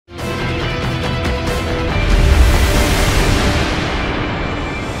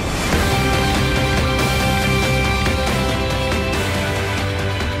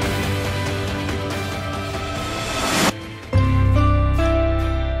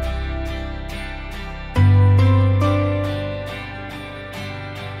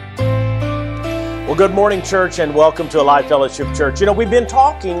Well, good morning, church, and welcome to Alive Fellowship Church. You know, we've been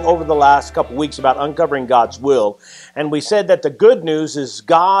talking over the last couple weeks about uncovering God's will, and we said that the good news is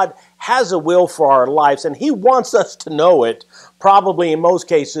God has a will for our lives, and He wants us to know it, probably in most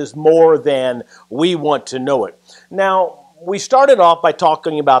cases more than we want to know it. Now, we started off by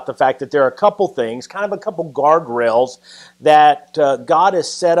talking about the fact that there are a couple things, kind of a couple guardrails that God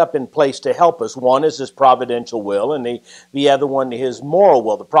has set up in place to help us. One is His providential will, and the other one His moral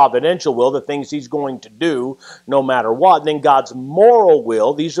will. The providential will, the things He's going to do no matter what. And then God's moral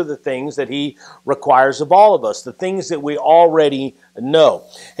will, these are the things that He requires of all of us, the things that we already know.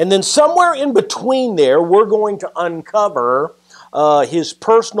 And then somewhere in between there, we're going to uncover His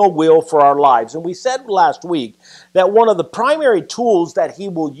personal will for our lives. And we said last week that one of the primary tools that He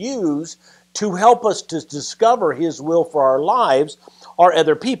will use to help us to discover His will for our lives are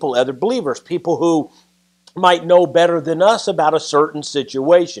other people, other believers, people who might know better than us about a certain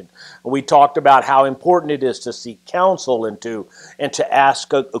situation. We talked about how important it is to seek counsel and to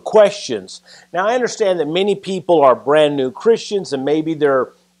ask questions. Now, I understand that many people are brand new Christians and maybe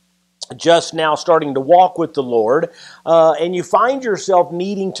they're just now starting to walk with the Lord, and you find yourself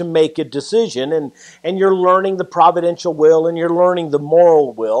needing to make a decision, and you're learning the providential will and you're learning the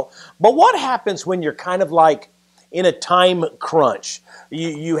moral will. But what happens when you're kind of like in a time crunch?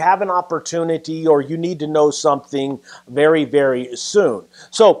 You have an opportunity or you need to know something very, very soon.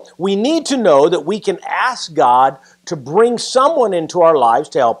 So we need to know that we can ask God to bring someone into our lives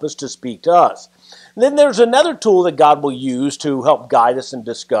to help us, to speak to us. And then there's another tool that God will use to help guide us and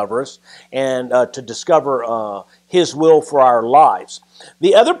discover us and to discover His will for our lives.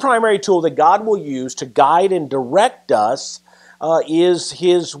 The other primary tool that God will use to guide and direct us is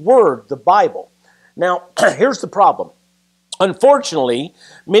His Word, the Bible. Now, here's the problem. Unfortunately,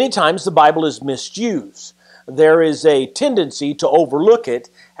 many times the Bible is misused. There is a tendency to overlook it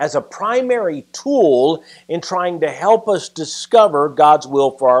as a primary tool in trying to help us discover God's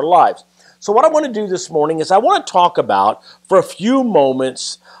will for our lives. So what I want to do this morning is I want to talk about, for a few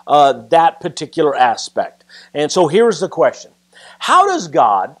moments, that particular aspect. And so here's the question. How does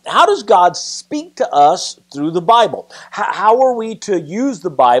God speak to us through the Bible? How are we to use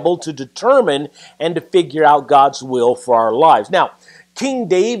the Bible to determine and to figure out God's will for our lives? Now, King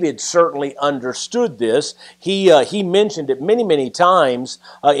David certainly understood this. He mentioned it many, many times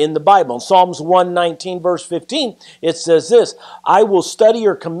in the Bible. In Psalms 119, verse 15, it says this, I will study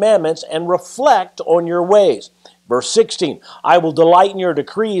your commandments and reflect on your ways. Verse 16, I will delight in your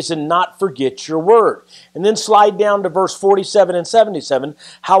decrees and not forget your word. And then slide down to verse 47 and 77,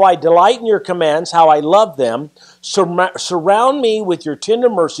 how I delight in your commands, how I love them. Surround me with your tender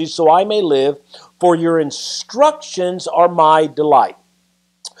mercies so I may live, for your instructions are my delight.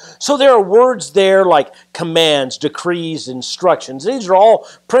 So there are words there like commands, decrees, instructions. These are all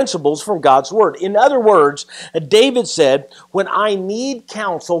principles from God's Word. In other words, David said, when I need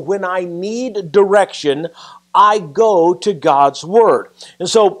counsel, when I need direction, I go to God's Word. And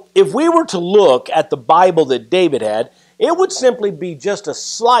so if we were to look at the Bible that David had, it would simply be just a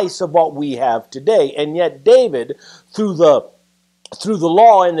slice of what we have today. And yet David, through the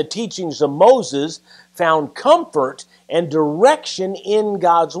law and the teachings of Moses, found comfort and direction in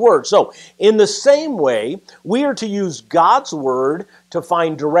God's Word. So, in the same way, we are to use God's Word to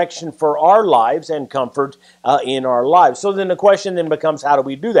find direction for our lives and comfort in our lives. So then the question then becomes, how do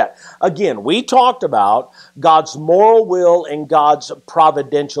we do that? Again, we talked about God's moral will and God's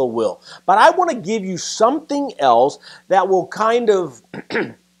providential will. But I want to give you something else that will kind of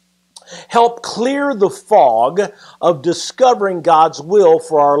help clear the fog of discovering God's will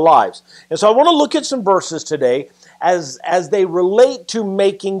for our lives. And so I want to look at some verses today as they relate to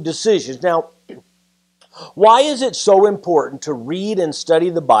making decisions. Now, why is it so important to read and study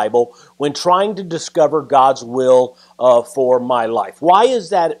the Bible when trying to discover God's will for my life? Why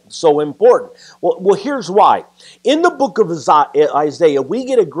is that so important? Well, here's why. In the book of Isaiah, we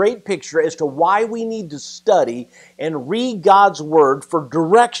get a great picture as to why we need to study and read God's Word for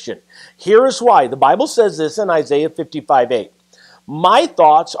direction. Here is why. The Bible says this in Isaiah 55:8. My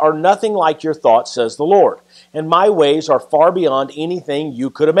thoughts are nothing like your thoughts, says the Lord, and my ways are far beyond anything you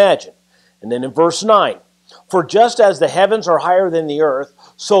could imagine. And then in verse 9, for just as the heavens are higher than the earth,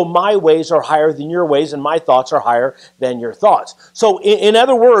 so my ways are higher than your ways, and my thoughts are higher than your thoughts. So in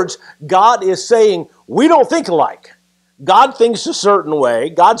other words, God is saying, we don't think alike. God thinks a certain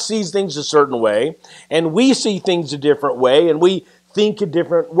way, God sees things a certain way, and we see things a different way, and we think a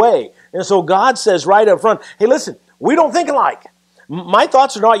different way. And so God says right up front, hey, listen, we don't think alike. My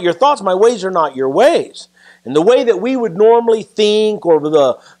thoughts are not your thoughts, my ways are not your ways. And the way that we would normally think or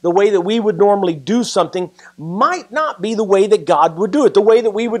the way that we would normally do something might not be the way that God would do it. The way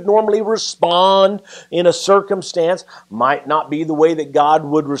that we would normally respond in a circumstance might not be the way that God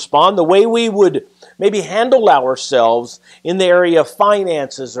would respond. The way we would maybe handle ourselves in the area of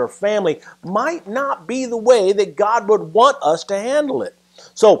finances or family might not be the way that God would want us to handle it.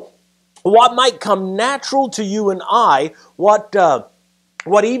 So what might come natural to you and I,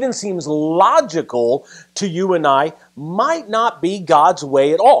 what even seems logical to you and I might not be God's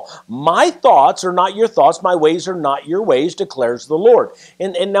way at all. My thoughts are not your thoughts. My ways are not your ways, declares the Lord.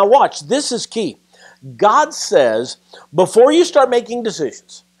 And now watch, this is key. God says, before you start making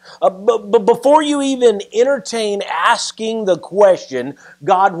decisions, before you even entertain asking the question,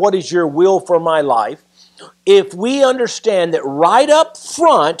 God, what is your will for my life? If we understand that right up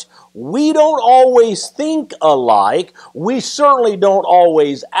front, we don't always think alike. We certainly don't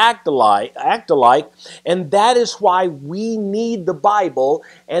always act alike, and that is why we need the Bible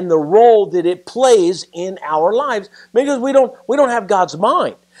and the role that it plays in our lives, because we don't have God's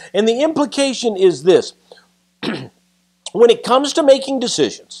mind. And the implication is this: when it comes to making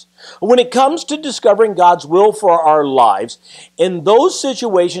decisions, when it comes to discovering God's will for our lives, in those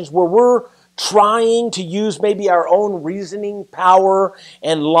situations where we're trying to use maybe our own reasoning power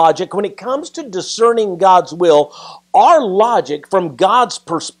and logic, when it comes to discerning God's will, our logic from God's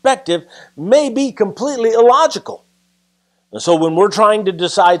perspective may be completely illogical. And so when we're trying to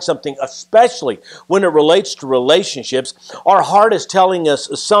decide something, especially when it relates to relationships, our heart is telling us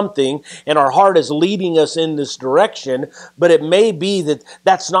something and our heart is leading us in this direction, but it may be that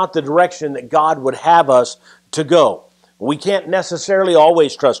that's not the direction that God would have us to go. We can't necessarily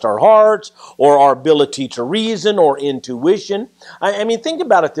always trust our hearts or our ability to reason or intuition. I mean, think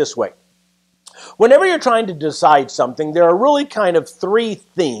about it this way. Whenever you're trying to decide something, there are really kind of three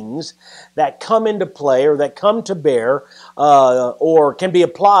things that come into play or that come to bear or can be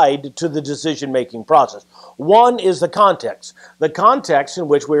applied to the decision-making process. One is the context in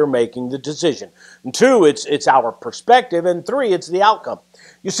which we are making the decision. And two, it's our perspective. And three, it's the outcome.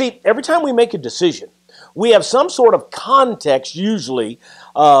 You see, every time we make a decision, we have some sort of context usually,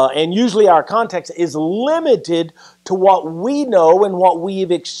 and usually our context is limited to what we know and what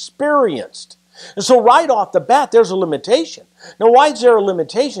we've experienced. And so right off the bat, there's a limitation. Now, why is there a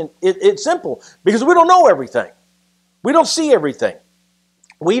limitation? It's simple, because we don't know everything. We don't see everything.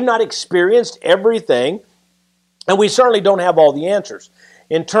 We've not experienced everything, and we certainly don't have all the answers.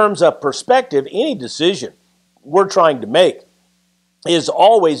 In terms of perspective, any decision we're trying to make is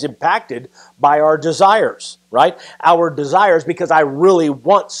always impacted by our desires, right? Our desires, because I really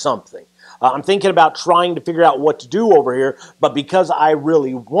want something. I'm thinking about trying to figure out what to do over here, but because I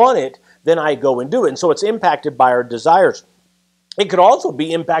really want it, then I go and do it. And so it's impacted by our desires. It could also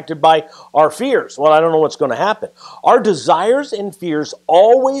be impacted by our fears. Well, I don't know what's going to happen. Our desires and fears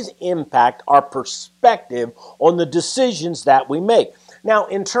always impact our perspective on the decisions that we make. Now,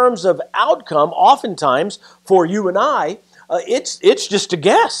 in terms of outcome, oftentimes for you and I, it's just a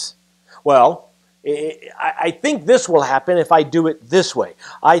guess. Well, I think this will happen if I do it this way.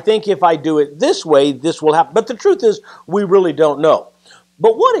 I think if I do it this way, this will happen. But the truth is, we really don't know.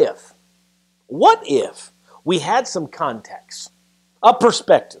 But what if we had some context, a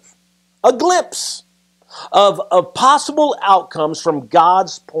perspective, a glimpse of possible outcomes from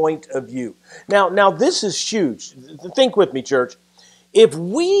God's point of view? Now this is huge. Think with me, church. If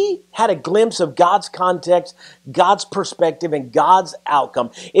we had a glimpse of God's context, God's perspective, and God's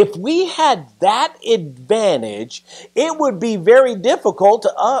outcome, if we had that advantage, it would be very difficult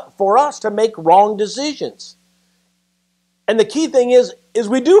for us to make wrong decisions. And the key thing is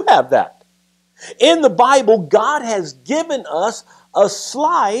we do have that. In the Bible, God has given us a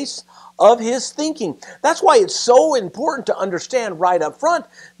slice of His thinking. That's why it's so important to understand right up front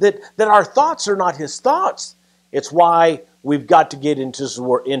that our thoughts are not His thoughts. It's why we've got to get into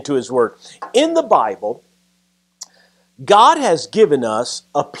His Word. In the Bible, God has given us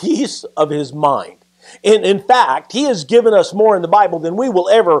a piece of His mind. In fact, He has given us more in the Bible than we will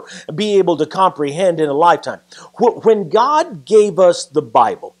ever be able to comprehend in a lifetime. When God gave us the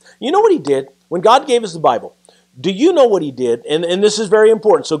Bible, you know what He did? When God gave us the Bible, do you know what He did? And this is very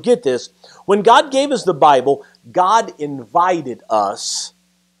important, so get this. When God gave us the Bible, God invited us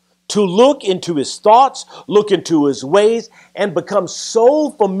to look into His thoughts, look into His ways, and become so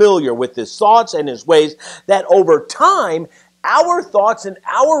familiar with His thoughts and His ways that over time, our thoughts and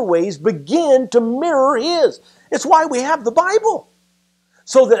our ways begin to mirror His. It's why we have the Bible.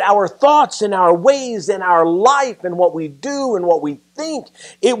 So that our thoughts and our ways and our life and what we do and what we think,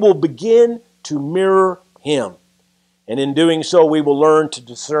 it will begin to mirror Him. And in doing so, we will learn to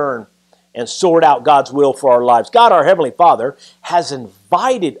discern and sort out God's will for our lives. God, our Heavenly Father, has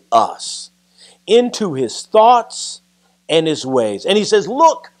invited us into His thoughts and His ways. And He says,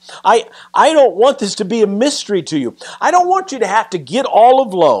 look, I don't want this to be a mystery to you. I don't want you to have to get all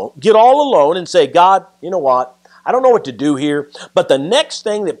alone and say, God, you know what? I don't know what to do here, but the next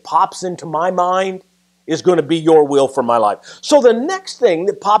thing that pops into my mind is going to be your will for my life. So the next thing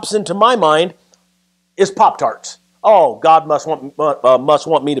that pops into my mind is Pop-Tarts. Oh, God must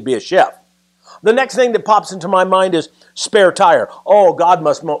want me to be a chef. The next thing that pops into my mind is spare tire. Oh, God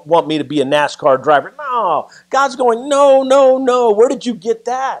must want me to be a NASCAR driver. No, God's going, no, no, no. Where did you get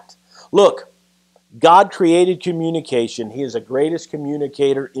that? Look, God created communication. He is the greatest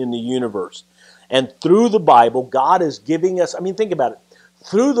communicator in the universe. And through the Bible, God is giving us, think about it.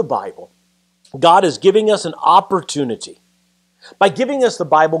 Through the Bible, God is giving us an opportunity. By giving us the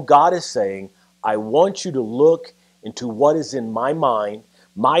Bible, God is saying, I want you to look into what is in my mind,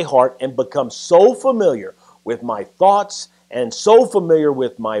 my heart, and become so familiar with my thoughts and so familiar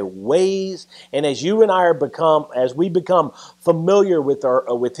with my ways. And as you and I as we become familiar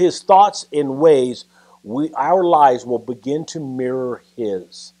with His thoughts and ways, our lives will begin to mirror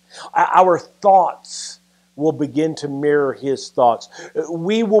His. Our thoughts will begin to mirror His thoughts.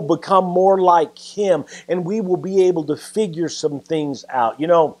 We will become more like Him, and we will be able to figure some things out. You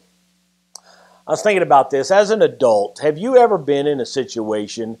know, I was thinking about this. As an adult, have you ever been in a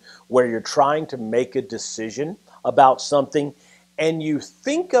situation where you're trying to make a decision about something and you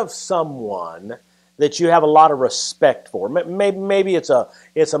think of someone that you have a lot of respect for? Maybe it's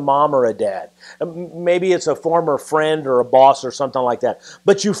a mom or a dad. Maybe it's a former friend or a boss or something like that.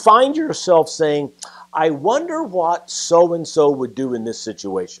 But you find yourself saying, I wonder what so-and-so would do in this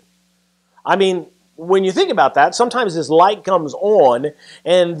situation. When you think about that, sometimes this light comes on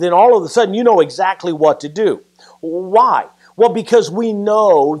and then all of a sudden you know exactly what to do. Why? Well, because we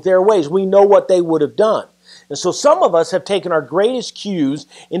know their ways. We know what they would have done. And so some of us have taken our greatest cues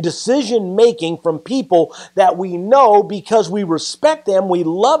in decision making from people that we know because we respect them, we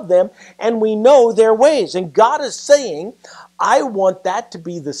love them, and we know their ways. And God is saying, I want that to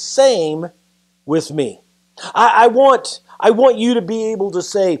be the same with me. I want you to be able to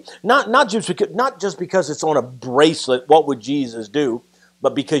say, not just because it's on a bracelet, what would Jesus do,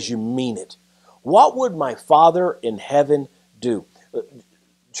 but because you mean it. What would my Father in heaven do?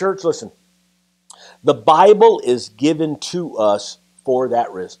 Church, listen. The Bible is given to us for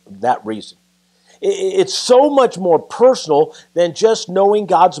that reason. It's so much more personal than just knowing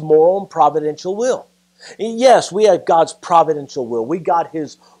God's moral and providential will. Yes, we have God's providential will. We got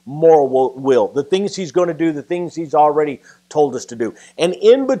His moral will, the things He's going to do, the things He's already told us to do. And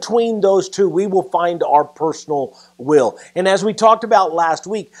in between those two, we will find our personal will. And as we talked about last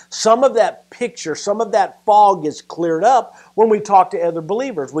week, some of that picture, some of that fog is cleared up when we talk to other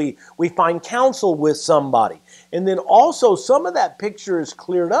believers. We find counsel with somebody. And then also some of that picture is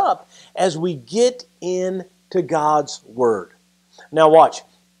cleared up as we get into God's Word. Now watch.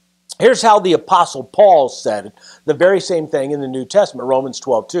 Here's how the Apostle Paul said it, the very same thing in the New Testament, Romans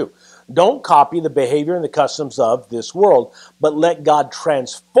 12:2. Don't copy the behavior and the customs of this world, but let God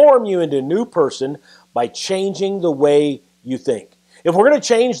transform you into a new person by changing the way you think. If we're going to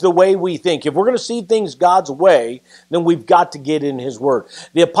change the way we think, if we're going to see things God's way, then we've got to get in His Word.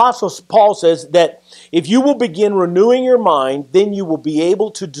 The Apostle Paul says that if you will begin renewing your mind, then you will be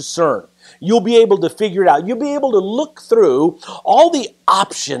able to discern. You'll be able to figure it out. You'll be able to look through all the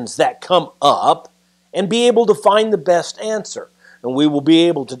options that come up and be able to find the best answer. And we will be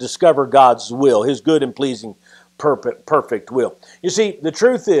able to discover God's will, His good and pleasing, perfect will. You see, the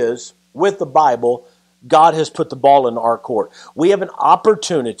truth is, with the Bible, God has put the ball in our court. We have an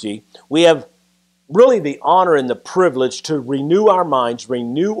opportunity. We have really the honor and the privilege to renew our minds,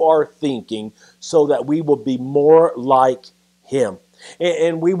 renew our thinking, so that we will be more like Him.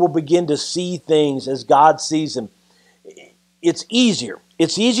 And we will begin to see things as God sees them. It's easier.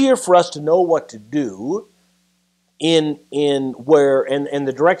 It's easier for us to know what to do in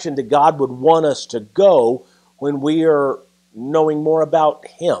the direction that God would want us to go when we are knowing more about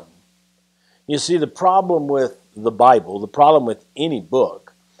Him. You see, the problem with the Bible, the problem with any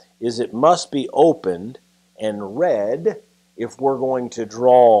book, is it must be opened and read if we're going to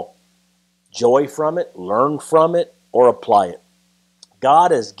draw joy from it, learn from it, or apply it.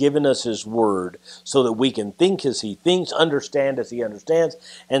 God has given us His Word so that we can think as He thinks, understand as He understands,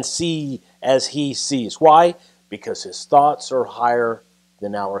 and see as He sees. Why? Because His thoughts are higher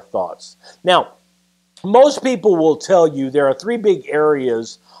than our thoughts. Now, most people will tell you there are three big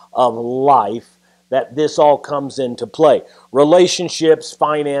areas of life that this all comes into play. Relationships,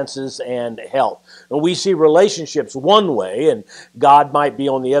 finances, and health. And we see relationships one way, and God might be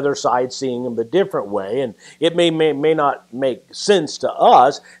on the other side seeing them a different way, and it may not make sense to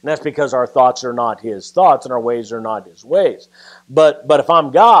us, and that's because our thoughts are not His thoughts, and our ways are not His ways. But if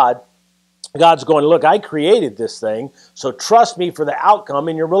I'm God, God's going, look, I created this thing, so trust me for the outcome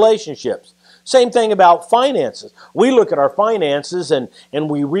in your relationships. Same thing about finances. We look at our finances and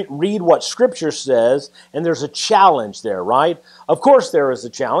we read what Scripture says, and there's a challenge there, right? Of course there is a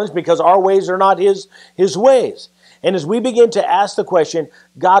challenge because our ways are not His ways. And as we begin to ask the question,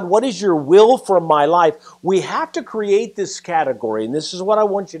 God, what is your will for my life? We have to create this category, and this is what I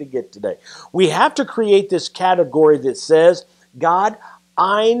want you to get today. We have to create this category that says, God,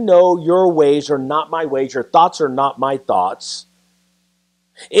 I know your ways are not my ways, your thoughts are not my thoughts.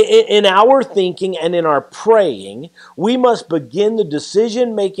 In our thinking and in our praying, we must begin the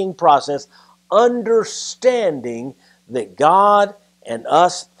decision-making process understanding that God and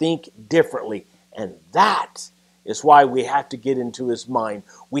us think differently. And that is why we have to get into His mind.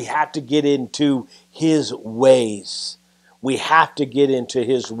 We have to get into His ways. We have to get into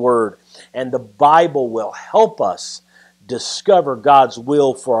His Word. And the Bible will help us discover God's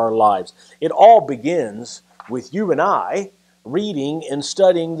will for our lives. It all begins with you and I reading and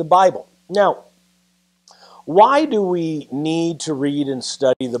studying the Bible. Now, why do we need to read and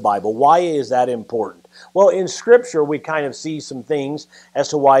study the Bible? Why is that important? Well, in Scripture, we kind of see some things as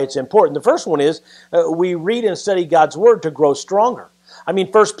to why it's important. The first one is we read and study God's Word to grow stronger. I mean,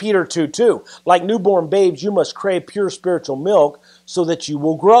 1 Peter 2:2, like newborn babes, you must crave pure spiritual milk so that you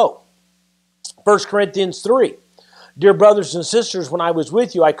will grow. 1 Corinthians 3, dear brothers and sisters, when I was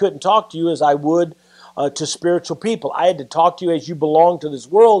with you, I couldn't talk to you as I would to spiritual people. I had to talk to you as you belong to this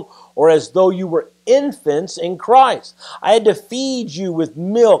world or as though you were infants in Christ. I had to feed you with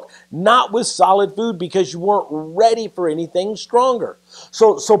milk, not with solid food, because you weren't ready for anything stronger.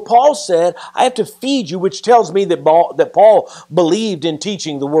 So Paul said, I have to feed you, which tells me that Paul believed in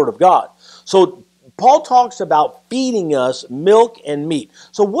teaching the Word of God. So Paul talks about feeding us milk and meat.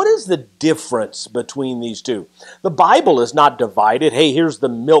 So what is the difference between these two? The Bible is not divided. Hey, here's the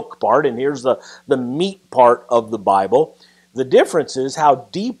milk part and here's the meat part of the Bible. The difference is how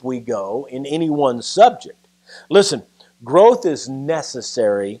deep we go in any one subject. Listen, growth is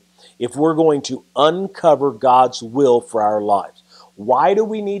necessary if we're going to uncover God's will for our lives. Why do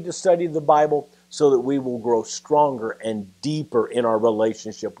we need to study the Bible? So that we will grow stronger and deeper in our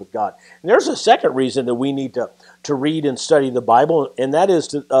relationship with God. And there's a second reason that we need to read and study the Bible, and that is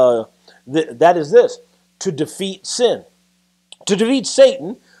this: to defeat sin. To defeat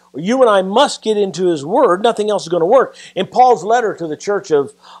Satan, you and I must get into His Word. Nothing else is going to work. In Paul's letter to the church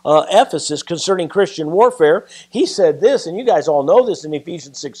of Ephesus concerning Christian warfare, he said this, and you guys all know this in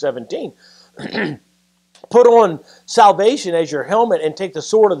Ephesians 6:17. Put on salvation as your helmet and take the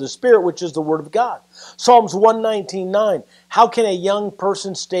sword of the Spirit, which is the Word of God. Psalms 119:9. How can a young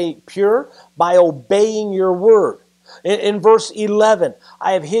person stay pure? By obeying your word. In verse 11,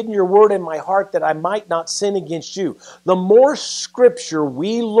 I have hidden your word in my heart that I might not sin against you. The more Scripture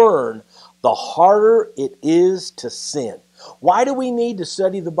we learn, the harder it is to sin. Why do we need to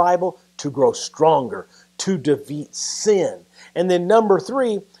study the Bible? To grow stronger, to defeat sin. And then number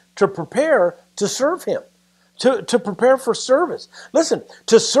 3, to prepare to serve Him. To prepare for service. Listen,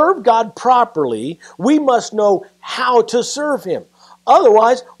 to serve God properly, we must know how to serve Him.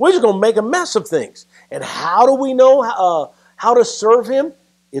 Otherwise, we're just going to make a mess of things. And how do we know how to serve Him?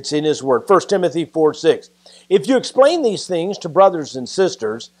 It's in His Word. 1 Timothy 4:6. If you explain these things to brothers and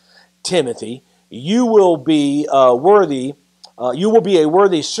sisters, Timothy, you will be a worthy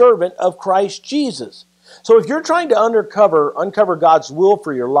servant of Christ Jesus. So if you're trying to uncover God's will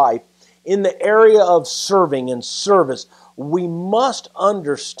for your life, in the area of serving and service, we must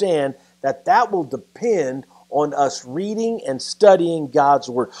understand that will depend on us reading and studying God's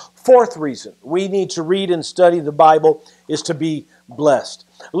Word. Fourth reason we need to read and study the Bible is to be blessed.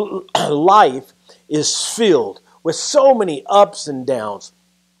 Life is filled with so many ups and downs.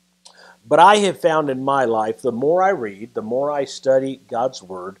 But I have found in my life, the more I read, the more I study God's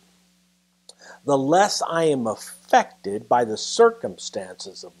Word, the less I am affected by the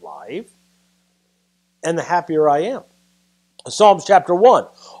circumstances of life, and the happier I am. Psalms chapter 1.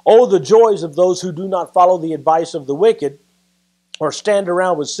 Oh, the joys of those who do not follow the advice of the wicked, or stand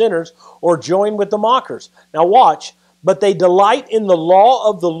around with sinners, or join with the mockers. Now watch. But they delight in the law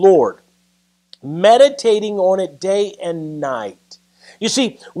of the Lord, meditating on it day and night. You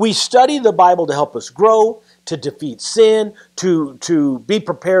see, we study the Bible to help us grow, to defeat sin, to be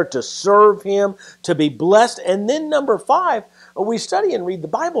prepared to serve Him, to be blessed. And then number 5, we study and read the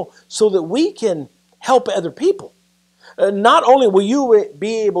Bible so that we can help other people. Not only will you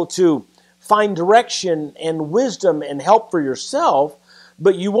be able to find direction and wisdom and help for yourself,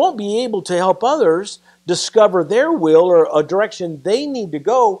 but you won't be able to help others discover their will or a direction they need to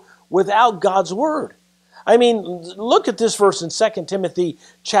go without God's Word. I mean, look at this verse in 2 Timothy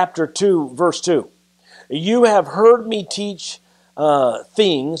chapter 2, verse 2. You have heard me teach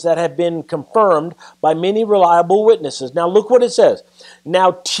things that have been confirmed by many reliable witnesses. Now look what it says.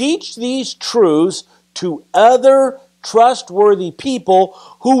 Now teach these truths to other trustworthy people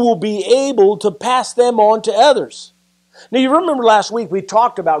who will be able to pass them on to others. Now you remember last week we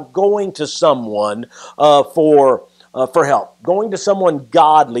talked about going to someone for help, going to someone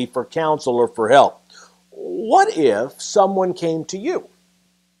godly for counsel or for help. What if someone came to you?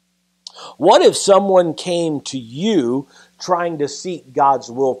 What if someone came to you trying to seek God's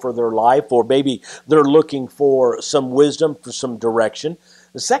will for their life, or maybe they're looking for some wisdom, for some direction?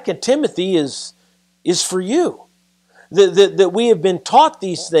 The 2 Timothy is for you. That we have been taught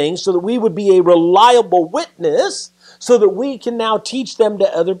these things so that we would be a reliable witness, so that we can now teach them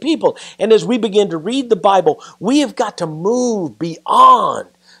to other people. And as we begin to read the Bible, we have got to move beyond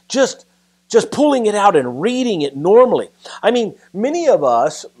just pulling it out and reading it normally. I mean, many of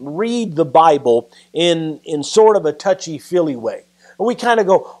us read the Bible in sort of a touchy-feely way. We kind of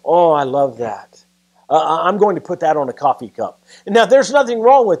go, oh, I love that. I'm going to put that on a coffee cup. Now, there's nothing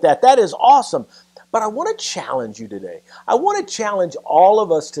wrong with that. That is awesome. But I want to challenge you today. I want to challenge all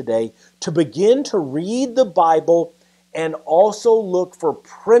of us today to begin to read the Bible and also look for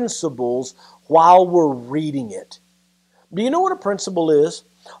principles while we're reading it. Do you know what a principle is?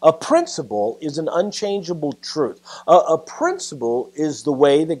 A principle is an unchangeable truth. A principle is the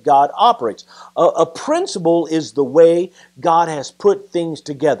way that God operates. A principle is the way God has put things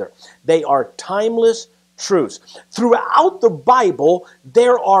together. They are timeless truths. Throughout the Bible,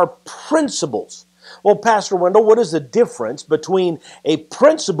 there are principles. Well, Pastor Wendell, what is the difference between a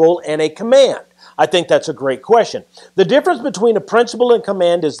principle and a command? I think that's a great question. The difference between a principle and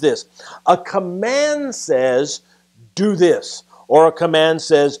command is this. A command says, do this. Or a command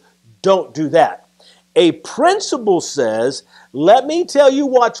says, don't do that. A principle says, let me tell you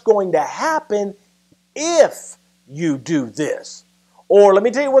what's going to happen if you do this. Or let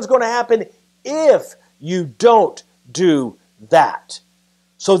me tell you what's going to happen if you don't do that.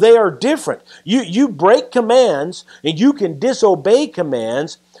 So they are different. You break commands and you can disobey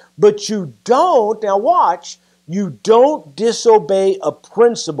commands, but you don't, now watch, you don't disobey a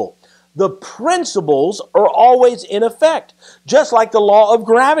principle. The principles are always in effect, just like the law of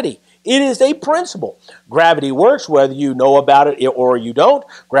gravity. It is a principle. Gravity works whether you know about it or you don't.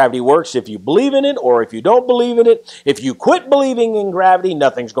 Gravity works if you believe in it or if you don't believe in it. If you quit believing in gravity,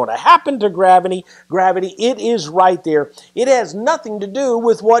 nothing's going to happen to gravity. Gravity, it is right there. It has nothing to do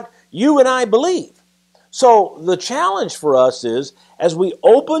with what you and I believe. So the challenge for us is, as we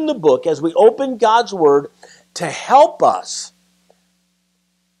open the book, as we open God's Word, to help us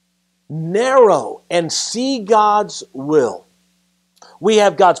narrow and see God's will. We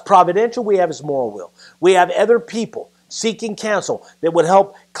have God's providential, we have His moral will. We have other people seeking counsel that would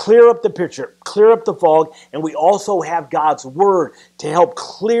help clear up the picture, clear up the fog, and we also have God's Word to help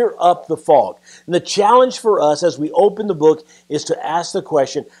clear up the fog. And the challenge for us as we open the book is to ask the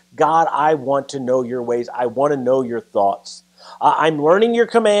question, God, I want to know your ways. I want to know your thoughts. I'm learning your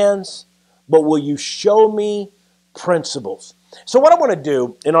commands, but will you show me principles? So what I want to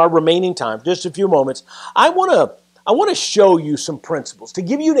do in our remaining time, just a few moments, I want to show you some principles, to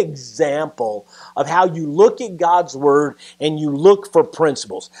give you an example of how you look at God's Word and you look for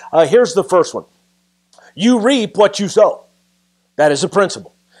principles. Here's the first one. You reap what you sow. That is a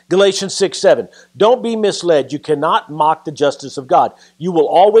principle. Galatians 6:7. Don't be misled. You cannot mock the justice of God. You will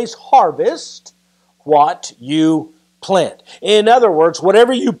always harvest what you plant. In other words,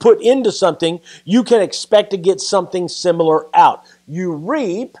 whatever you put into something, you can expect to get something similar out. You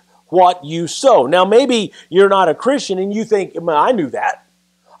reap what you sow. Now, maybe you're not a Christian and you think, I knew that.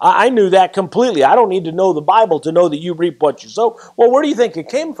 I knew that completely. I don't need to know the Bible to know that you reap what you sow. Well, where do you think it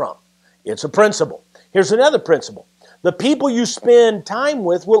came from? It's a principle. Here's another principle. The people you spend time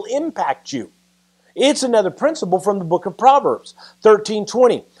with will impact you. It's another principle from the book of Proverbs,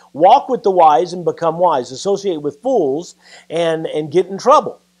 13:20. Walk with the wise and become wise. Associate with fools and get in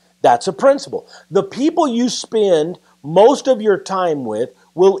trouble. That's a principle. The people you spend most of your time with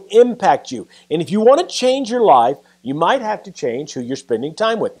will impact you. And if you want to change your life, you might have to change who you're spending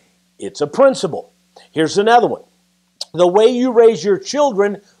time with. It's a principle. Here's another one. The way you raise your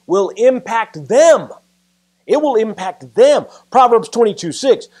children will impact them. It will impact them. Proverbs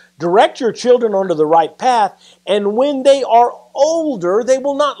 22:6. Direct your children onto the right path, and when they are older, they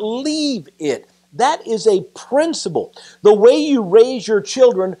will not leave it. That is a principle. The way you raise your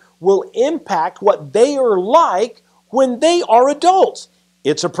children will impact what they are like when they are adults.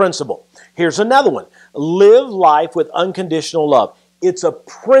 It's a principle. Here's another one. Live life with unconditional love. It's a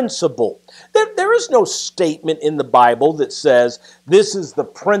principle. There is no statement in the Bible that says this is the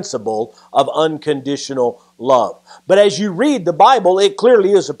principle of unconditional love. But as you read the Bible, it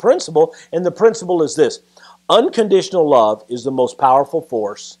clearly is a principle, and the principle is this. Unconditional love is the most powerful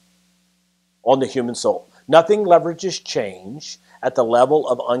force on the human soul. Nothing leverages change at the level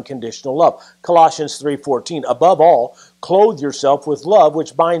of unconditional love. Colossians 3:14, above all, clothe yourself with love,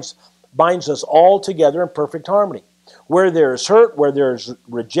 which binds us all together in perfect harmony. Where there is hurt, where there is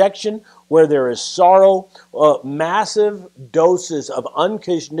rejection, where there is sorrow, massive doses of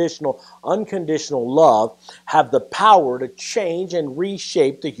unconditional love have the power to change and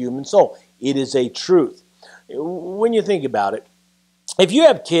reshape the human soul. It is a truth. When you think about it, if you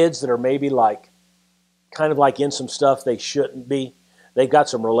have kids that are maybe kind of in some stuff they shouldn't be, they've got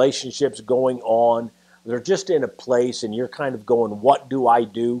some relationships going on, they're just in a place and you're kind of going, what do I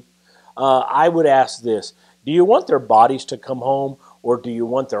do? I would ask this, do you want their bodies to come home or do you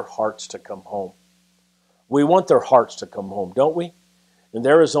want their hearts to come home? We want their hearts to come home, don't we? And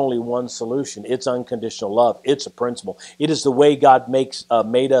there is only one solution. It's unconditional love. It's a principle. It is the way God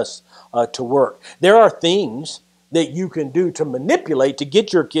made us to work. There are things that you can do to manipulate to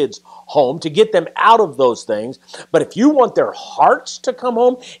get your kids home, to get them out of those things. But if you want their hearts to come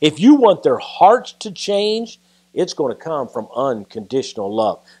home, if you want their hearts to change, it's going to come from unconditional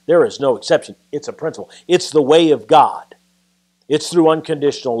love. There is no exception. It's a principle. It's the way of God. It's through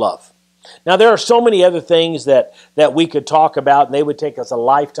unconditional love. Now, there are so many other things that we could talk about, and they would take us a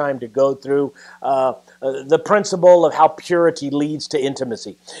lifetime to go through. The principle of how purity leads to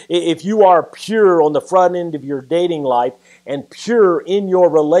intimacy. If you are pure on the front end of your dating life and pure in your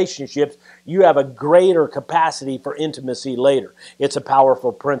relationships, you have a greater capacity for intimacy later. It's a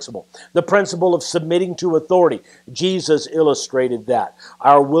powerful principle. The principle of submitting to authority. Jesus illustrated that.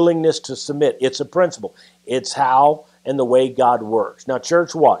 Our willingness to submit. It's a principle. It's how and the way God works. Now,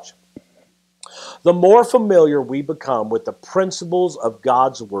 church, watch. The more familiar we become with the principles of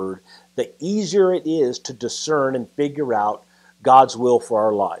God's Word, the easier it is to discern and figure out God's will for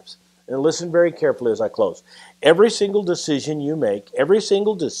our lives. And listen very carefully as I close. Every single decision you make, every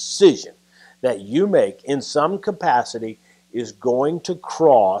single decision that you make in some capacity is going to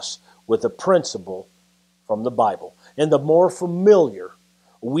cross with a principle from the Bible. And the more familiar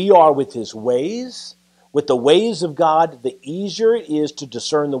we are with His ways, with the ways of God, the easier it is to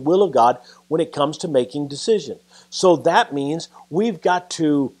discern the will of God when it comes to making decisions. So that means we've got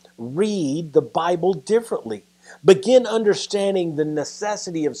to read the Bible differently. Begin understanding the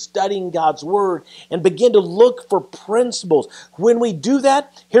necessity of studying God's Word and begin to look for principles. When we do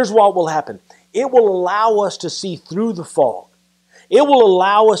that, here's what will happen. It will allow us to see through the fog. It will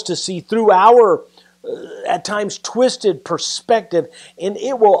allow us to see through our at times twisted perspective, and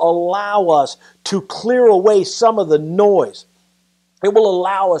it will allow us to clear away some of the noise. It will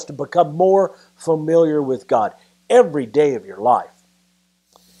allow us to become more familiar with God every day of your life.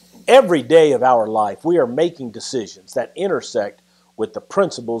 Every day of our life, we are making decisions that intersect with the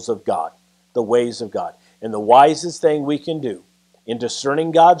principles of God, the ways of God. And the wisest thing we can do in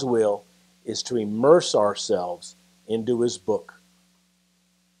discerning God's will is to immerse ourselves into His book.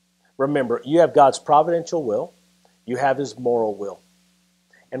 Remember, you have God's providential will, you have His moral will.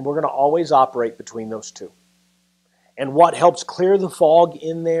 And we're going to always operate between those two. And what helps clear the fog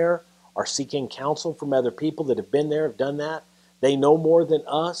in there are seeking counsel from other people that have been there, have done that. They know more than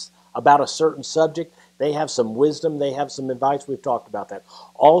us about a certain subject. They have some wisdom. They have some advice. We've talked about that.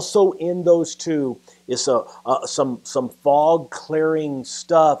 Also in those two is some fog clearing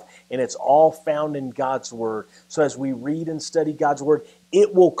stuff, and it's all found in God's Word. So as we read and study God's Word,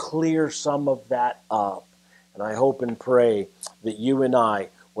 it will clear some of that up. And I hope and pray that you and I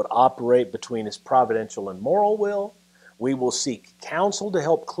would operate between His providential and moral will. We will seek counsel to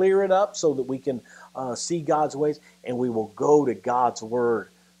help clear it up so that we can see God's ways, and we will go to God's Word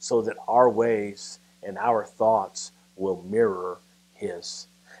so that our ways and our thoughts will mirror His.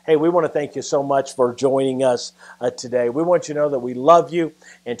 Hey, we want to thank you so much for joining us today. We want you to know that we love you.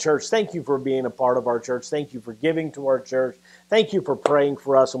 And church, thank you for being a part of our church. Thank you for giving to our church. Thank you for praying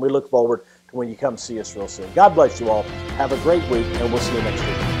for us. And we look forward to when you come see us real soon. God bless you all. Have a great week, and we'll see you next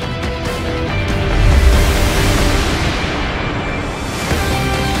week.